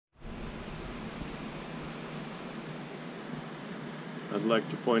I'd like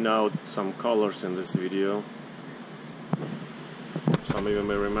to point out some colors in this video. Some of you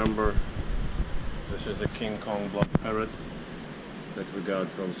may remember this is the King Kong black parrot that we got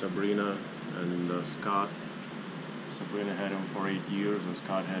from Sabrina and Scott. Sabrina had him for 8 years and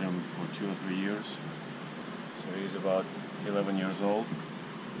Scott had him for 2 or 3 years. So he's about 11 years old.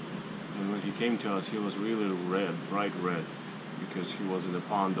 And when he came to us, he was really red, bright red, because he was in the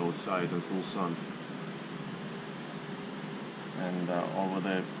pond outside in full sun. And over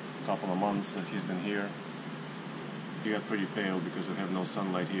the couple of months that he's been here, he got pretty pale because we have no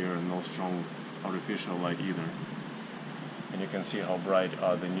sunlight here and no strong artificial light either. And you can see how bright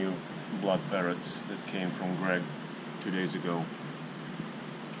are the new blood parrots that came from Greg 2 days ago,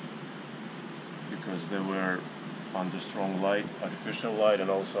 because they were under strong light, artificial light, and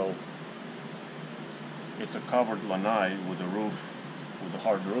also it's a covered lanai with a roof, with a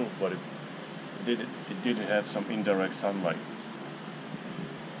hard roof, but it didn't have some indirect sunlight.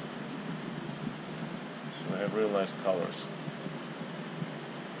 So they have real nice colors.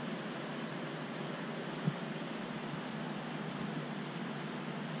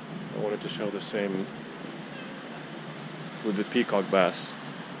 I wanted to show the same with the peacock bass.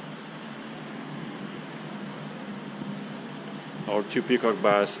 Our 2 peacock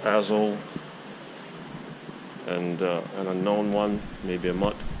bass, Azul and an unknown one, maybe a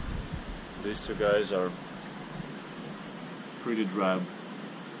mutt. These 2 guys are pretty drab.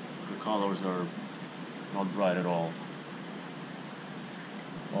 The colors are not bright at all.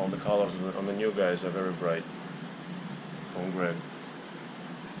 All the colors on the new guys are very bright from Greg.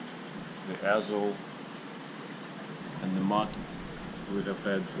 The Azul and the mutt we have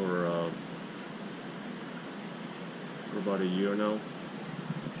had for about a year now.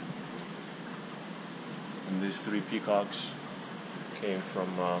 And these 3 peacocks came from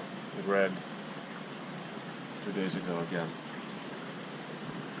Greg 2 days ago again.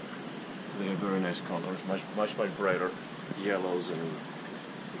 They have very nice colors, much brighter, yellows and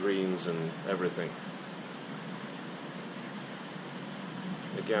greens and everything.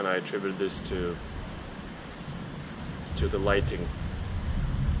 Again, I attribute this to the lighting.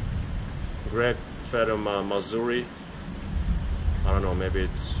 Greg fed him Mazuri. I don't know, maybe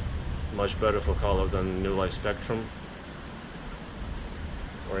it's much better for color than New Light Spectrum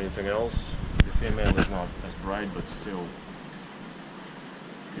or anything else. The female is not as bright, but still,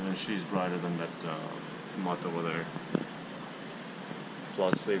 even she's brighter than that mutt over there.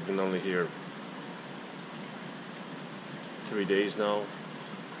 Plus, they've been only here 3 days now,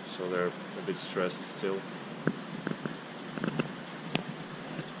 so they're a bit stressed still.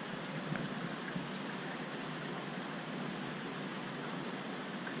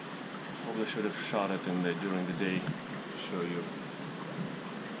 Probably should have shot it during the day to show you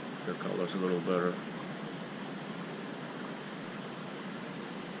the colors a little better.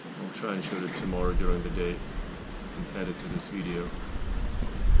 I'll try and shoot it tomorrow during the day and add it to this video.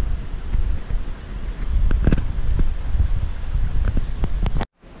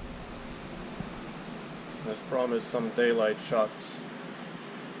 As promised, some daylight shots.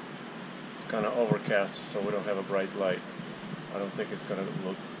 It's kind of overcast, so we don't have a bright light. I don't think it's going to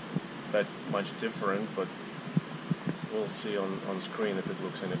look that much different, but we'll see on screen if it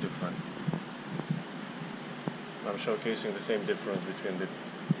looks any different. I'm showcasing the same difference between the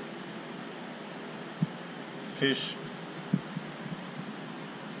fish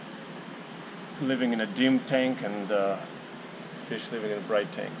living in a dim tank and fish living in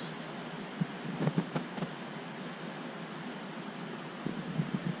bright tanks.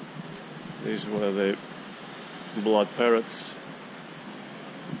 These were the blood parrots.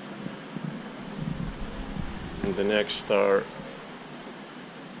 And the next are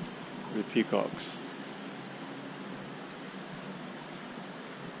the peacocks.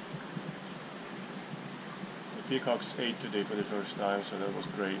 The peacocks ate today for the first time, so that was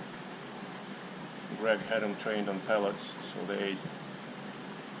great. Greg had them trained on pellets, so they ate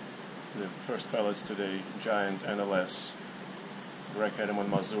the first pellets today, giant NLS. Greg had them on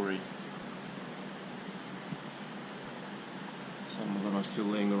Mazuri. Some of them are still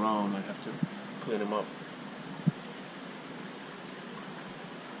laying around. I have to clean them up.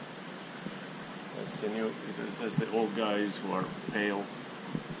 That's the old guys who are pale.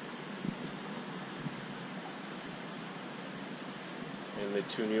 And the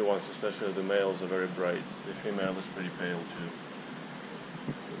 2 new ones, especially the males, are very bright. The female is pretty pale too.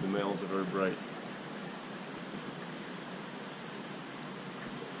 The males are very bright.